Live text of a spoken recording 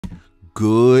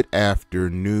Good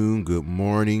afternoon, good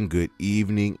morning, good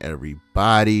evening,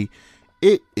 everybody.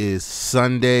 It is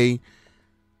Sunday,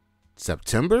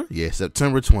 September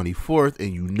 24th,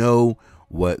 and you know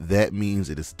what that means.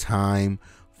 It is time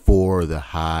for the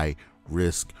High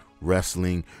Risk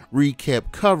Wrestling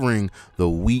recap covering the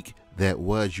week that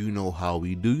was. You know how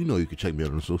we do. You know you can check me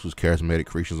out on the socials, Charismatic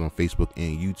Creations on Facebook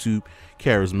and YouTube,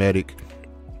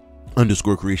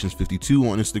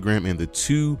 Charismatic_Creations52 on Instagram, and the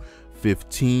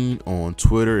 215 on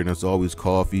Twitter. And as always,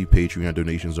 Kofi, Patreon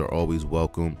donations are always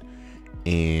welcome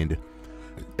and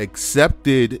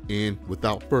accepted. And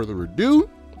without further ado,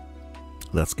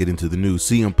 let's get into the news.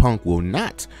 CM Punk will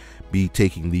not be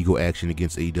taking legal action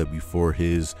against AEW for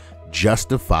his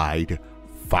justified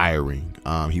firing.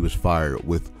 He was fired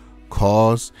with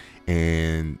cause,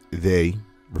 and they,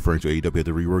 referring to AEW, had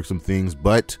to rework some things,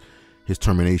 but his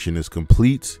termination is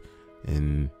complete,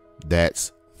 and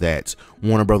that's that.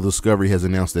 Warner Bros. Discovery has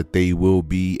announced that they will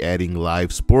be adding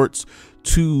live sports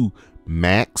to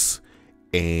Max,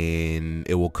 and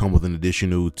it will come with an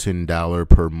additional $10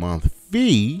 per month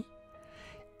fee,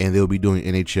 and they'll be doing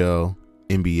NHL,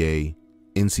 NBA,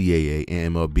 NCAA,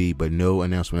 and MLB, but no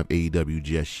announcement of AEW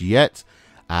just yet.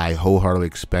 I wholeheartedly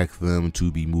expect them to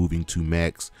be moving to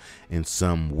Max in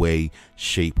some way,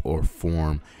 shape, or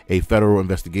form. A federal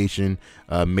investigation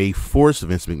may force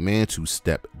Vince McMahon to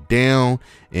step down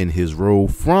in his role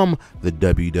from the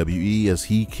WWE, as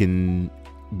he can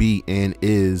be and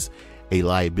is a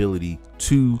liability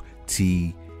to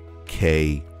TKO.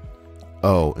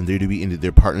 And WWE ended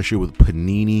their partnership with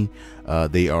Panini.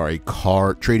 They are a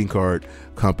trading card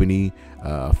company,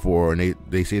 and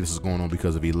they say this is going on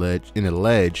because of an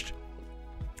alleged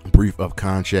brief of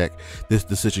contract. This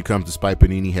decision comes despite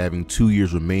Panini having 2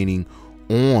 years remaining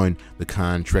on the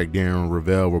contract. Darren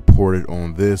Ravel reported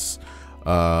on this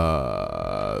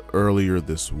earlier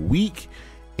this week,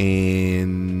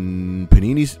 and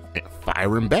Panini's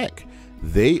firing back.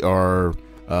 They are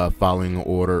filing an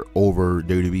order over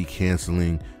WWE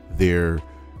canceling their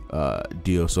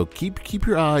deal. So keep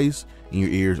your eyes and your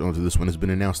ears onto this one. It's been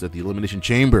announced that the Elimination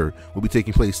Chamber will be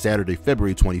taking place Saturday,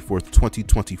 February 24th,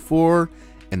 2024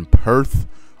 in Perth,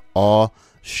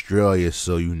 Australia.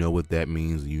 So you know what that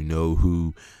means. You know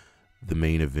who the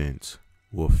main event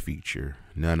will feature.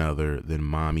 None other than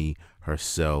Mommy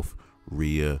herself,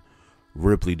 Rhea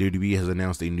Ripley. WWE has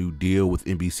announced a new deal with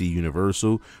NBC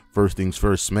Universal. First things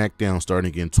first, Smackdown,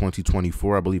 starting in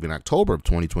 2024, I believe in October of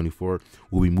 2024,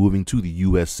 will be moving to the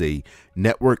USA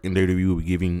Network, and WWE will be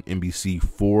giving NBC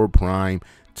 4 prime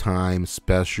time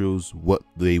specials. What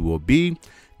they will be,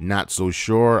 not so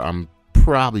sure. I'm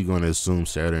probably going to assume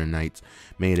Saturday night's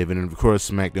main event. And of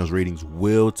course, SmackDown's ratings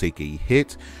will take a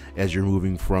hit as you're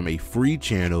moving from a free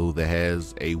channel that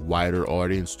has a wider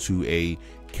audience to a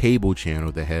cable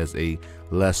channel that has a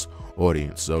less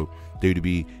audience. So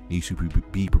WWE needs to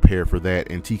be prepared for that.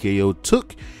 And TKO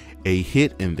took a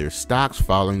hit in their stocks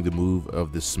following the move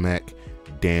of the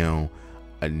Smackdown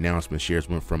announcement. Shares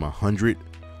went from 100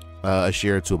 a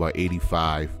share to about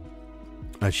 85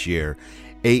 a share.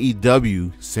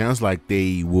 AEW sounds like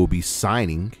they will be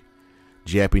signing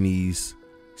Japanese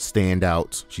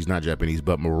standout. She's not Japanese,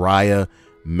 but Mariah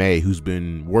May, who's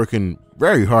been working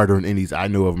very hard on indies. I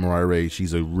know of Mariah May.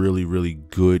 She's a really, really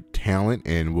good talent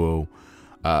and will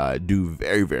do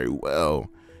very, very well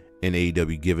in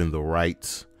AEW given the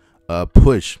right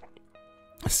push.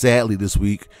 Sadly, this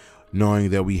week, knowing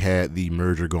that we had the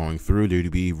merger going through,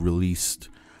 WWE released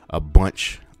a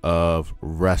bunch of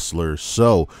wrestlers.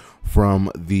 So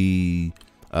from the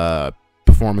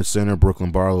Performance Center,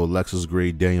 Brooklyn Barlow, Alexis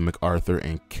Gray, Daniel MacArthur,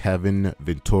 and Kevin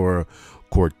Ventura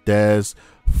Cortez.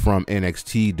 From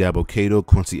NXT, Dabo Kato,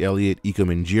 Quincy Elliott, Ika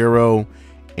Manjiro,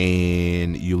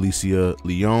 and Ulicia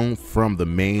Leon. From the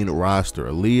main roster,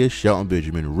 Aaliyah, Shelton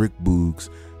Benjamin, Rick Boogs,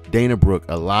 Dana Brooke,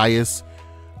 Elias,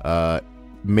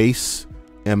 Mace,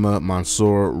 Emma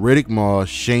Mansour, Riddick Moss,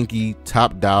 Shanky,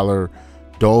 Top Dollar,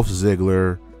 Dolph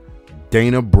Ziggler,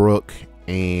 Dana Brooke,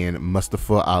 and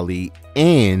Mustafa Ali,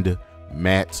 and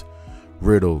Matt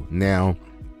Riddle. Now,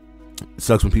 it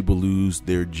sucks when people lose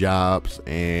their jobs,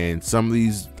 and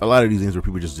a lot of these things where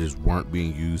people just weren't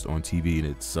being used on TV, and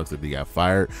it sucks that they got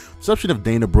fired. Exception of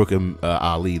Dana Brooke and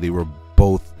Ali, they were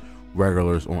both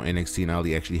regulars on NXT, and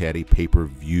Ali actually had a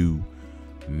pay-per-view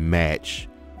match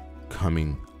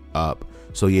coming up.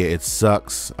 So yeah, it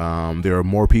sucks. There are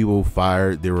more people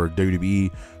fired. There were WWE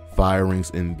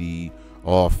firings in the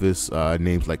office.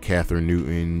 Names like Catherine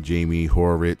Newton, Jamie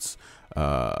Horowitz,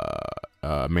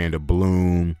 Amanda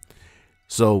Bloom.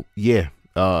 So yeah,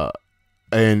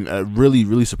 and really,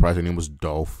 really surprised. Her name was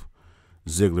Dolph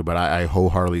Ziggler, but I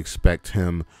wholeheartedly expect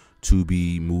him to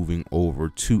be moving over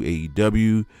to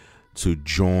AEW to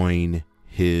join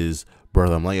his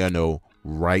brother. I'm letting y'all know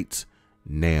right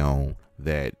now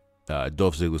that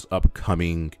Dolph Ziggler's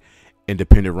upcoming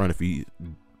independent run, if he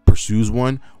pursues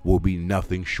one, will be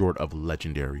nothing short of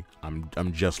legendary.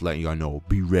 I'm just letting y'all know.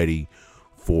 Be ready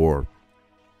for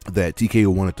that. TKO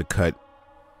wanted to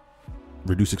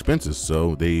reduce expenses,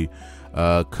 so they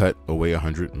cut away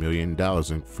 $100 million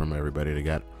from everybody. They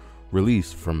got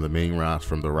released from the main roster,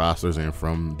 from the rosters, and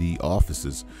from the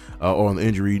offices. On the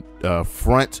injury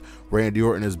front, Randy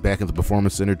Orton is back in the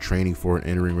Performance Center training for an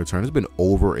in-ring return. It's been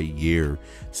over a year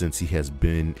since he has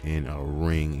been in a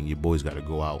ring, and your boy's got to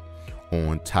go out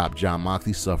on top. Jon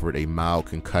Moxley suffered a mild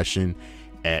concussion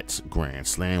at Grand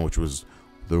Slam, which was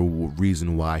the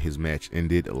reason why his match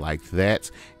ended like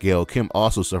that. Gail Kim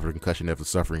also suffered a concussion after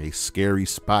suffering a scary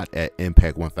spot at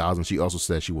Impact 1000. She also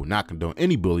said she will not condone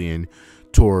any bullying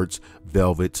towards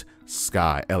Velvet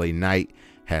Sky. LA Knight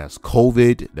has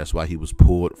COVID. That's why he was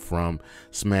pulled from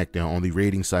SmackDown. On the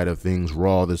rating side of things,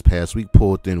 Raw this past week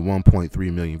pulled in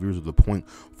 1.3 million views with a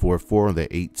 0.44 on the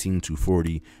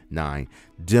 18-49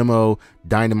 demo.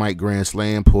 Dynamite Grand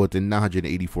Slam pulled in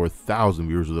 984,000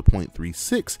 viewers with a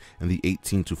 0.36 in the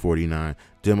 18-49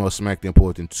 demo. SmackDown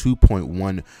pulled in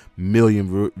 2.1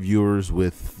 million viewers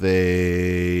with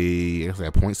a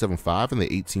 0.75 in the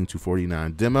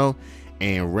 18-49 demo.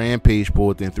 And Rampage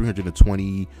pulled in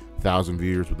 320,000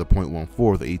 viewers with a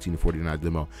 0.14, the 18-49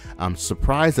 demo. I'm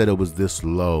surprised that it was this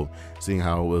low, seeing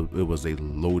how it was a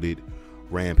loaded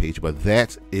Rampage. But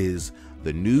that is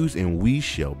the news, and we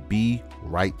shall be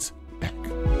right back.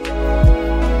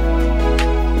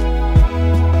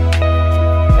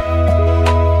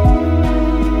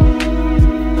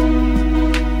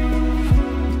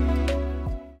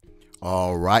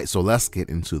 All right, so let's get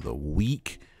into the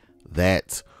week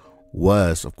that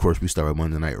was. Of course, we start with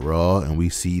Monday Night Raw, and we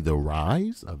see the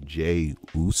rise of Jey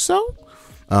Uso.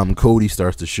 Cody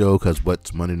starts the show, because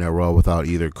what's Monday Night Raw without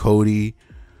either Cody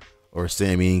or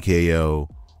Sami and KO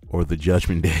or the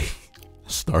Judgment Day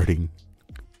starting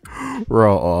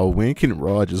Raw? When can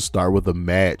Raw just start with a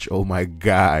match? Oh my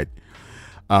God.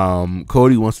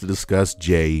 Cody wants to discuss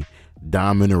Jey.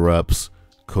 Dom interrupts.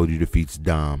 Cody defeats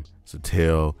Dom. It's a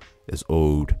tale as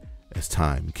old as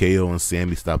time. KO and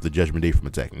Sami stop the Judgment Day from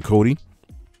attacking Cody.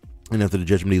 And after the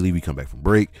Judgment Day leave, we come back from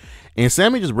break. And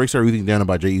Sami just breaks everything down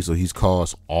about Jey Uso. He's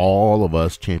caused all of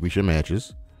us championship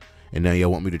matches. And now y'all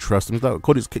want me to trust him. Like,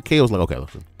 KO's like, okay,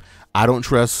 listen. I don't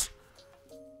trust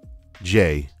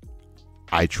Jey.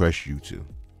 I trust you two.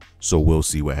 So we'll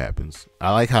see what happens.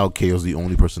 I like how KO's the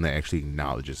only person that actually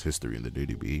acknowledges history in the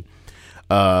WWE.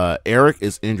 Eric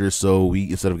is injured, so we,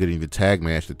 instead of getting the tag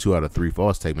match, the 2 out of 3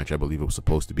 falls tag match, I believe it was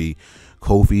supposed to be,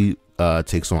 Kofi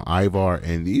takes on Ivar,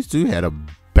 and these two had a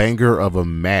banger of a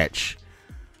match.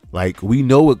 Like, we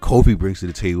know what Kofi brings to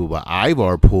the table, but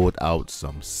Ivar pulled out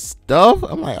some stuff.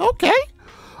 I'm like, okay,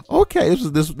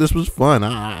 this was fun.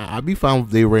 I'd be fine if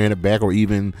they ran it back, or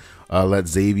even let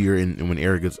Xavier and when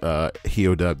Eric gets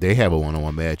healed up, they have a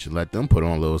one-on-one match and let them put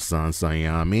on a little sun, you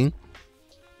know what I mean?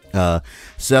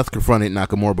 Seth confronted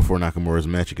Nakamura before Nakamura's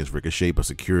match against Ricochet, but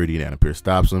security and Adam Pearce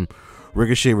stops him.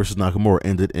 Ricochet versus Nakamura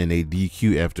ended in a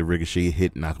DQ after Ricochet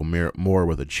hit Nakamura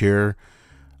with a chair.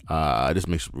 This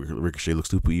makes Ricochet look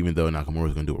stupid, even though Nakamura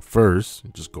was going to do it first.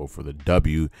 Just go for the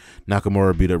W.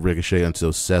 Nakamura beat up Ricochet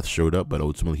until Seth showed up, but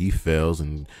ultimately he fails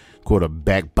and caught a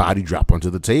back body drop onto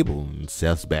the table. And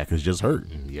Seth's back is just hurt,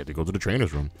 and he had to go to the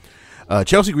trainer's room.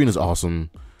 Chelsea Green is awesome.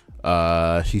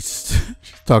 She's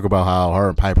talk about how her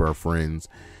and Piper are friends,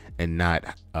 and not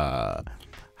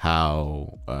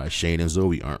how Shane and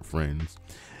Zoe aren't friends.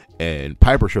 And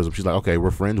Piper shows up. She's like, okay,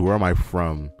 we're friends. Where am I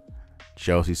from?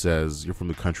 Chelsea says, you're from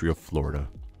the country of Florida.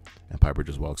 And Piper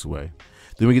just walks away.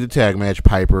 Then we get the tag match,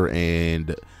 Piper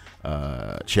and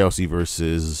Chelsea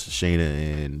versus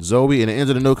Shayna and Zoe. And it ends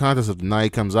in a no contest if the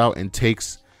night comes out and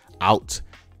takes out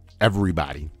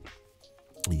everybody.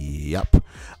 Yep.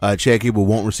 Chad Gable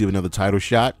won't receive another title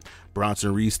shot.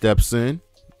 Bronson Reed steps in.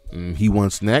 He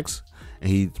wants next. And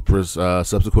he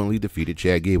subsequently defeated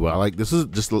Chad Gable. I like this is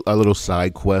just a little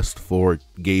side quest for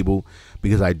Gable,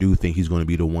 because I do think he's going to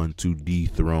be the one to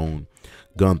dethrone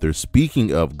Gunther.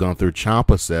 Speaking of Gunther,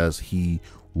 Ciampa says he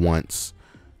wants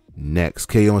next.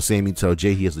 KO and Sami tell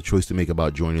Jey he has the choice to make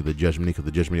about joining the Judgment Day, because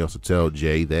the Judgment Day also tell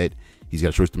Jey that he's got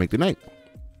a choice to make tonight.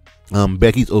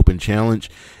 Becky's open challenge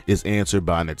is answered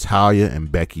by Natalya, and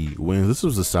Becky wins. This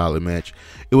was a solid match.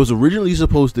 It was originally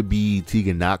supposed to be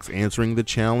Tegan Nox answering the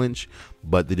challenge,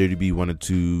 but the WWE wanted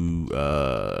to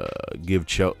give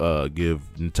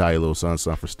Natalya a little sun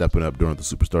for stepping up during the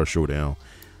Superstar Showdown,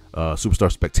 Superstar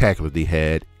Spectacular they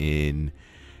had in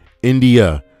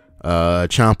India.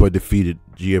 Ciampa defeated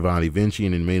Giovanni Vinci,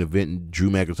 and in the main event, Drew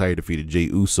McIntyre defeated Jey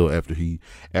Uso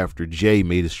after Jey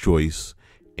made his choice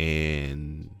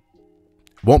and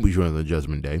won't be joining the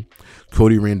Judgment Day.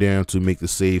 Cody ran down to make the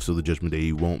save so the Judgment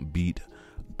Day won't beat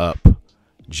up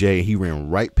Jey. He ran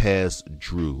right past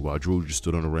Drew while Drew just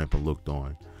stood on the ramp and looked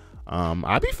on.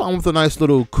 I'd be fine with a nice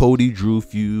little Cody Drew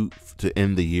feud to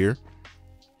end the year.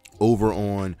 Over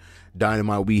on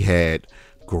Dynamite, we had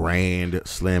Grand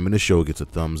Slam, and the show gets a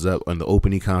thumbs up. On the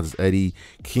opening contest, Eddie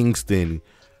Kingston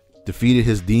defeated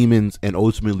his demons and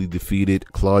ultimately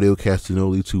defeated Claudio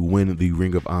Castagnoli to win the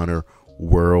Ring of Honor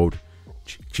World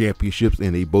Championships,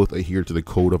 and they both adhere to the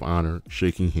Code of Honor,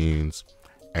 shaking hands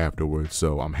afterwards.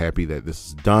 So I'm happy that this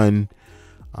is done.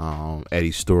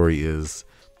 Eddie's story is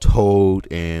told,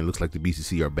 and looks like the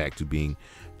BCC are back to being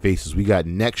faces. We got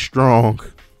Neck Strong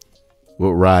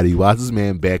with Roddy. Why is this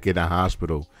man back in the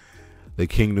hospital? The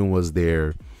Kingdom was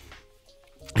there.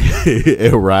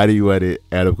 And Roddy wanted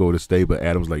Adam go to stay, but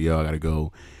Adam's like, yo, I gotta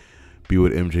go be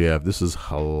with MJF. This is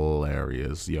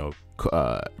hilarious. Yo,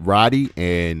 Roddy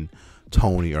and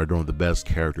Toni are doing the best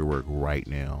character work right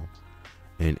now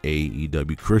in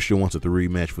AEW. Christian wants a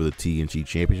 3-match for the TNT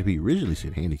Championship. He originally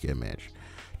said handicap match.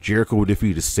 Jericho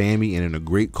defeated Sammy, and in a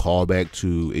great callback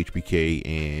to HBK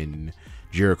and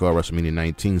Jericho at WrestleMania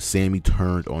 19, Sammy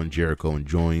turned on Jericho and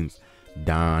joins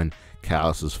Don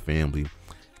Callis' family.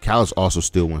 Callis also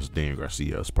still wants Daniel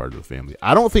Garcia as part of the family.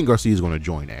 I don't think Garcia is going to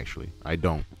join, actually. I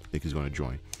don't think he's going to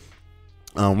join.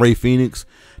 Ray Phoenix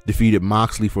defeated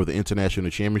Moxley for the International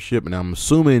Championship, and I'm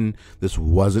assuming this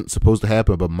wasn't supposed to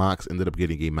happen, but Mox ended up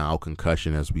getting a mild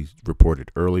concussion, as we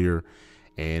reported earlier,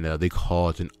 and they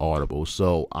called an audible.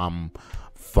 So I'm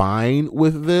fine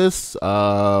with this.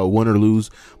 Win or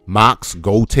lose, Mox,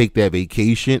 go take that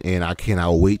vacation, and I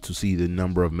cannot wait to see the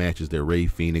number of matches that Ray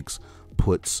Phoenix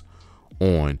puts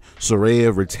on.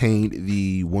 Saraya retained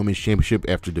the Women's Championship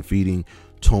after defeating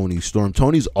Toni Storm.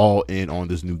 Toni's all in on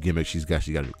this new gimmick. She got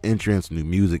a new entrance, new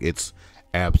music. It's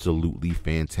absolutely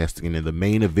fantastic. And in the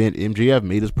main event, MJF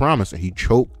made his promise, and he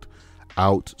choked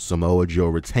out Samoa Joe,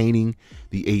 retaining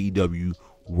the AEW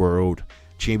World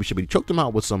Championship. He choked him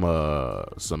out with some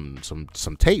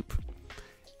tape,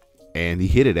 and he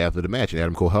hit it after the match, and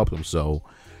Adam Cole helped him. So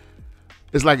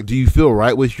it's like, do you feel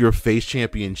right with your face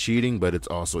champion cheating? But it's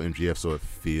also MJF, so it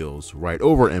feels right.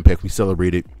 Over at Impact, we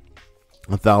celebrated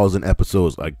 1,000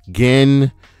 episodes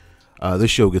again.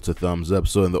 This show gets a thumbs up.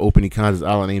 So in the opening contest,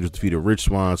 Alan Angels defeated Rich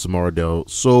Swann, Samara Del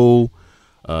Sol,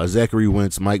 Zachary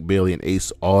Wentz, Mike Bailey, and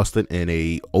Ace Austin in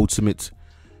an Ultimate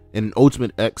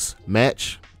X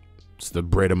match. It's the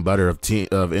bread and butter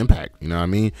of Impact. You know what I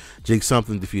mean? Jake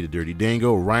Something defeated Dirty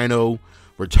Dango. Rhino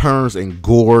returns and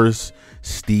gores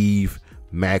Steve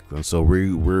Macklin. So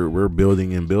we're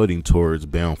building towards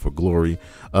Bound for Glory.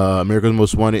 America's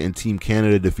Most Wanted and Team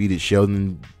Canada defeated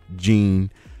Sheldon,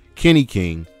 Gene, Kenny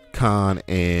King, Khan,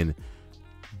 and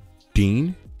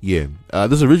Dean. Yeah,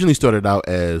 this originally started out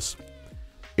as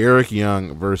Eric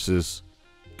Young versus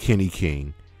Kenny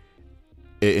King.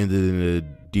 It ended in a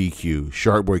DQ.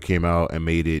 Sharkboy came out and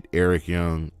made it Eric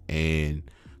Young and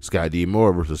Scott D.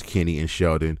 Moore versus Kenny and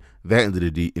Sheldon. That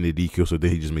ended in a DQ, so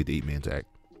then he just made the 8-man tag.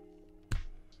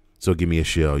 So give me a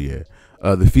shell, yeah.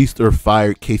 The Feast are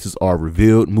fired. Cases are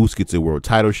revealed. Moose gets a world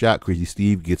title shot. Crazy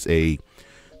Steve gets a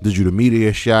digital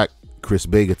media shot. Chris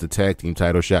Bay gets a tag team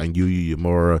title shot, and Yuya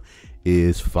Uemura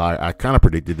is fired. I kind of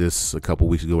predicted this a couple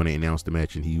weeks ago when they announced the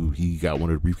match, and he got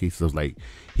one of the briefcases. I was like,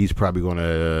 he's probably going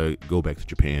to go back to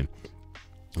Japan.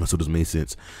 So this made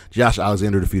sense. Josh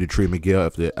Alexander defeated Trey Miguel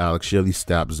after Alex Shelley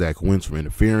stopped Zach Wentz from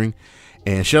interfering.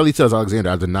 And Shelley tells Alexander,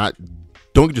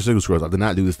 don't get your signals crossed. I did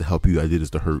not do this to help you. I did this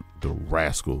to hurt the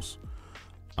rascals,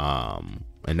 and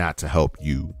not to help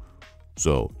you.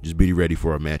 So just be ready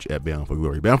for a match at Bound for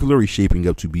Glory. Bound for Glory is shaping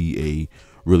up to be a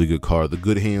really good card. The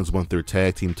Good Hands won their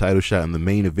tag team title shot in the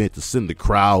main event to send the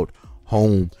crowd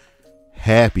home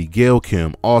happy. Gail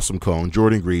Kim, Awesome Kong,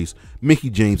 Jordynne Grace, Mickie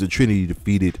James, and Trinity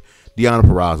defeated Deonna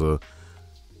Purrazzo,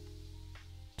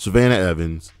 Savannah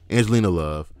Evans, Angelina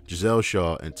Love, Gisele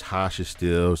Shaw, and Tasha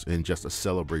Steelz in just a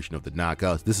celebration of the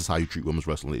knockouts. This is how you treat women's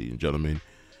wrestling, ladies and gentlemen.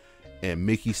 And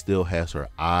Mickie still has her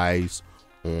eyes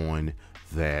on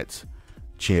that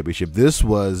championship. This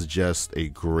was just a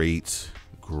great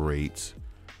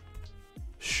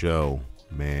show,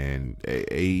 man.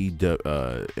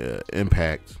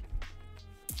 Impact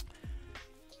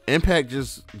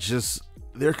just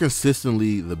they're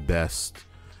consistently the best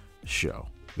show.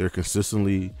 They're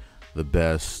consistently the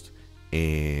best,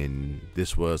 and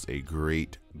this was a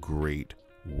great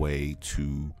way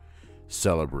to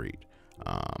celebrate.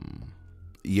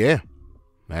 Yeah,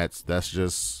 that's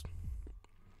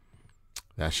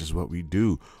That's just what we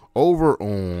do. Over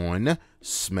on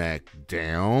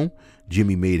SmackDown,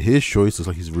 Jimmy made his choice. Looks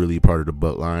like he's really part of the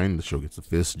bloodline. The show gets a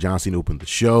fist. John Cena opened the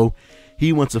show.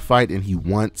 He wants a fight, and he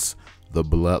wants the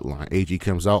bloodline. AJ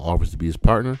comes out, offers to be his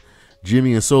partner.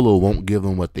 Jimmy and Solo won't give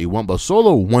him what they want, but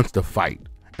Solo wants to fight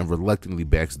and reluctantly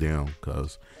backs down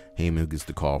because Heyman gets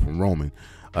the call from Roman.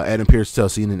 Adam Pearce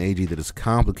tells Cena and AJ that it's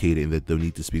complicated and that they'll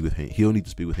need to speak with him. He'll need to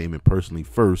speak with Heyman personally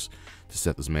first to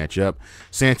set this match up.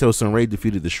 Santos and Ray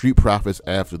defeated the Street Profits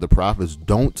after the Profits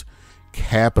don't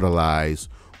capitalize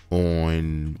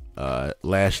on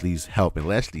Lashley's help, and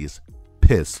Lashley is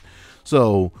pissed.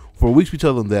 So for weeks we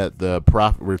told them that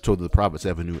we're told that the Profits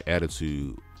have a new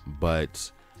attitude, but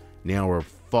now we're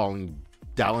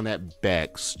dialing that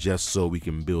back just so we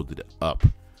can build it up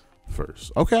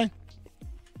first. Okay.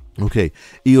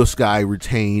 Io Sky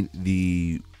retained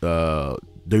the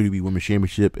WWE Women's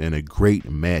Championship in a great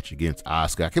match against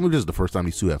Asuka. I can't believe this is the first time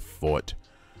these two have fought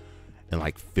in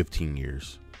like 15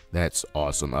 years. That's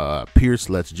awesome. Pierce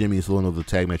lets Jimmy and Solo know the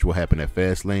tag match will happen at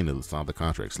Fastlane. They'll sign the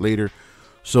contracts later.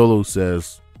 Solo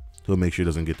says he'll make sure he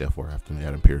doesn't get that far after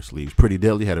Adam Pearce leaves. Pretty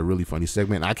Deadly had a really funny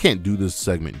segment. I can't do this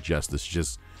segment justice.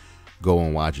 Just go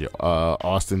and watch it.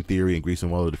 Austin Theory and Grayson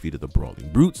Waller defeated the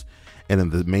Brawling Brutes. And in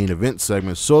the main event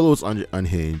segment, Solo is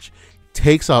unhinged,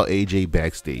 takes out AJ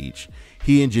backstage.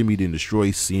 He and Jimmy then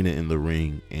destroy Cena in the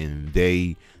ring, and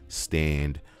they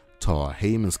stand tall.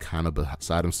 Heyman's kind of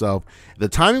beside himself. The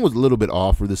timing was a little bit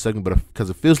off for this segment, but because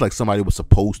it feels like somebody was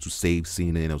supposed to save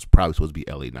Cena, and it was probably supposed to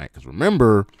be LA Knight. Because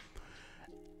remember,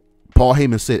 Paul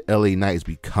Heyman said LA Knight is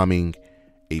becoming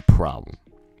a problem.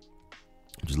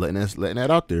 Just letting that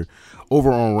out there.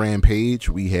 Over on Rampage,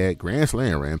 we had Grand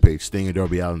Slam Rampage. Sting and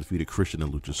Darby Allin defeated Christian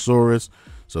and Luchasaurus.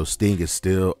 So Sting is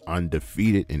still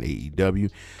undefeated in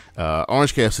AEW.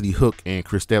 Orange Cassidy, Hook, and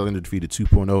Chris Statlander defeated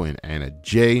 2.0 and Anna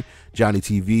Jay. Johnny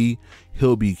TV,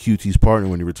 he'll be QT's partner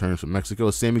when he returns from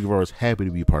Mexico. Sammy Guevara is happy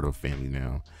to be part of a family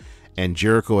now. And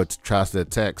Jericho tries to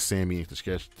attack Sammy and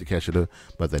Takeshita,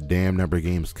 but the damn number of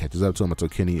games catches up to him until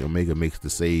Kenny Omega makes the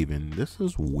save. And this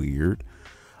is weird.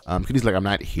 He's like, I'm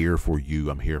not here for you,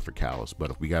 I'm here for Callis.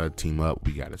 But if we gotta team up,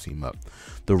 we gotta team up.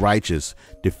 The Righteous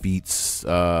defeats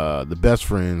the Best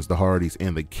Friends, the Hardys,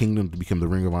 and the Kingdom to become the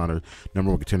Ring of Honor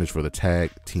 #1 contenders for the Tag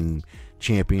Team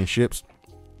Championships.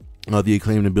 The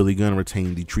Acclaimed and Billy Gunn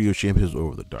retained the Trio Championships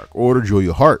over the Dark Order.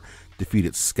 Julia Hart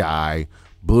defeated Sky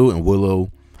Blue, and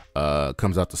Willow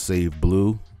comes out to save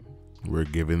Blue. We're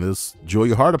giving this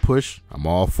Julia Hart a push. I'm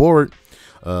all for it.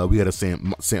 We got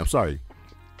a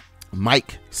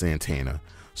Mike Santana,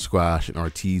 Squash, and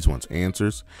Ortiz wants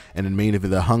answers. And in the main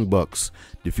event, the Hung Bucks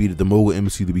defeated the Mogul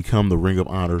Embassy to become the Ring of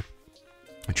Honor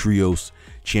Trios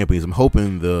champions. I'm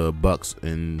hoping the Bucks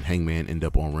and Hangman end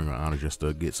up on Ring of Honor just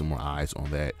to get some more eyes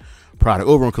on that product.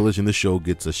 Over on Collision, this show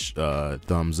gets a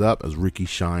thumbs up as Ricky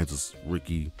shines as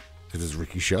Ricky, because it's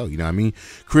Ricky's show, you know what I mean?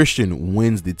 Christian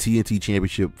wins the TNT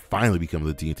Championship, finally becomes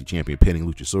the TNT champion, pinning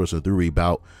Luchasaurus in a three-way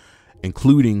bout,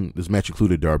 this match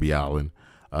included Darby Allin.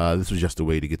 This was just a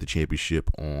way to get the championship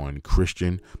on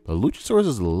Christian. But Luchasaurus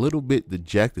is a little bit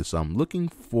dejected, so I'm looking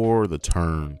for the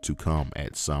turn to come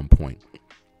at some point.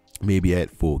 Maybe at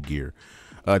Full Gear.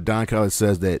 Don Callis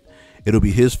says that it'll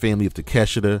be his family of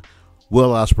Takeshita, Will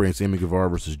Ospreay, and Sammy Guevara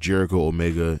versus Jericho,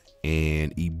 Omega,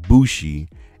 and Ibushi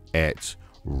at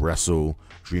Wrestle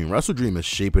Dream. Wrestle Dream is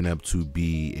shaping up to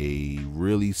be a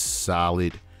really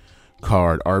solid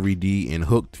card. RVD and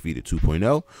Hook defeated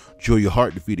 2.0. Julia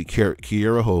Hart defeated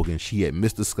Kiera Hogan. She had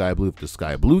missed the Sky Blue if the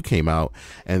Sky Blue came out.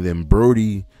 And then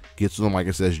Brody gets on, like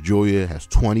it says, Julia has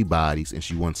 20 bodies, and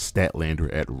she won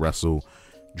Statlander at Wrestle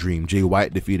Dream. Jay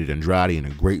White defeated Andrade in a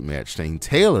great match. Shane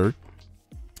Taylor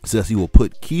says he will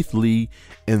put Keith Lee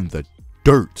in the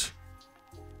dirt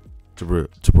to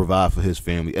provide for his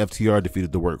family. FTR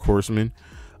defeated the Workhorsemen,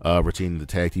 retaining the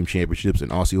Tag Team Championships.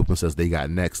 And Aussie Open says they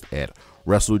got next at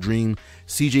Wrestle Dream.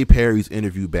 CJ Perry's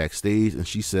interviewed backstage, and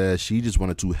she says she just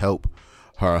wanted to help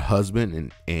her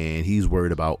husband, and he's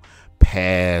worried about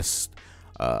past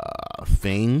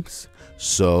things.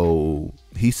 So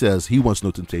he says he wants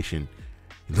no temptation.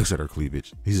 He looks at her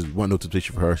cleavage. He says, want no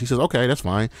temptation for her. She says, okay, that's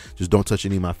fine. Just don't touch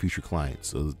any of my future clients.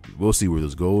 So we'll see where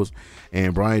this goes.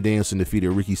 And Bryan Danielson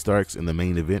defeated Ricky Starks in the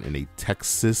main event in a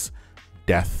Texas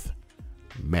death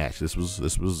match. This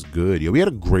was good. Yeah, we had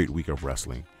a great week of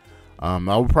wrestling. I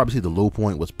would probably say the low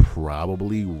point was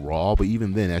probably Raw, but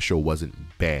even then that show wasn't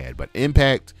bad. But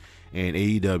Impact and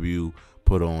AEW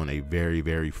put on a very,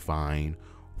 very fine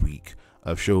week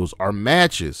of shows. Our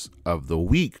matches of the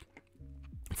week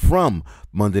from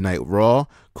Monday Night Raw: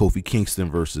 Kofi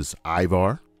Kingston versus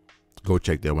Ivar. Go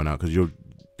check that one out, because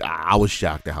I was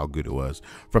shocked at how good it was.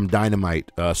 From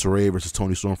Dynamite, Saraya versus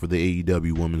Toni Storm for the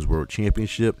AEW Women's World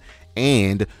Championship,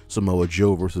 and Samoa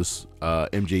Joe versus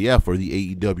MJF for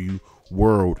the AEW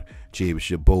World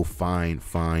Championship. Both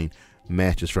fine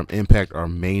matches. From Impact, our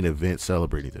main event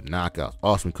celebrating the knockouts: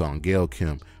 Awesome Kong, Gail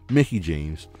Kim, Mickie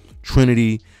James,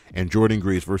 Trinity, and Jordynne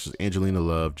Grace versus Angelina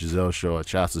Love, Gisele Shaw,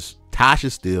 Tasha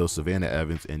Steelz, Savannah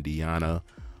Evans, and Deonna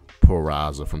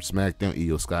Purrazzo. From Smackdown,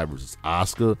 Io Sky versus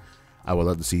Asuka. I would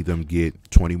love to see them get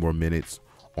 20 more minutes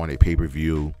on a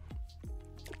pay-per-view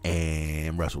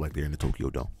and wrestle like they're in the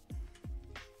Tokyo Dome.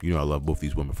 You know I love both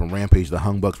these women. From Rampage, the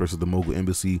Hung Bucks versus the Mogul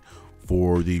Embassy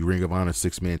for the Ring of Honor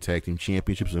 6-man tag team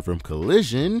championships. And from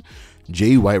Collision,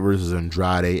 Jay White versus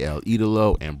Andrade, El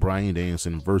Idolo, and Bryan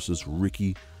Danielson versus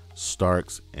Ricky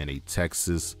Starks in a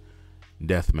Texas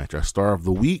death match. Our star of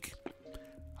the week,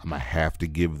 I'm going to have to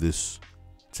give this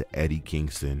to Eddie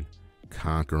Kingston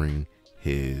conquering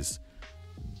his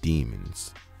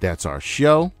demons. That's our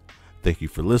show. Thank you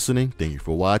for listening. Thank you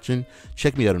for watching.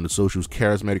 Check me out on the socials,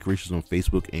 Charismatic Creations on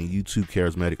Facebook and YouTube,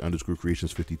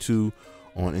 Charismatic_Creations52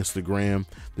 on Instagram,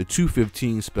 the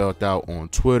 215 spelled out on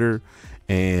Twitter,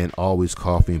 and always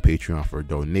Kofi and Patreon for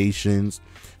donations.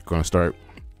 Going to start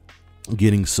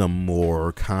getting some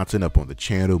more content up on the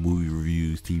channel, movie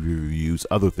reviews, TV reviews,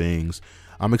 other things.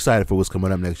 I'm excited for what's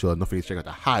coming up next, y'all. Don't forget to check out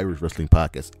the High Risk Wrestling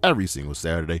Podcast every single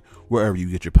Saturday, wherever you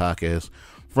get your podcasts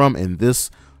from. And this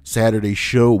Saturday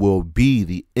show will be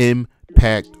the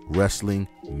Impact Wrestling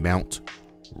Mount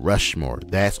Rushmore.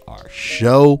 That's our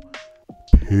show.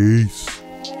 Peace.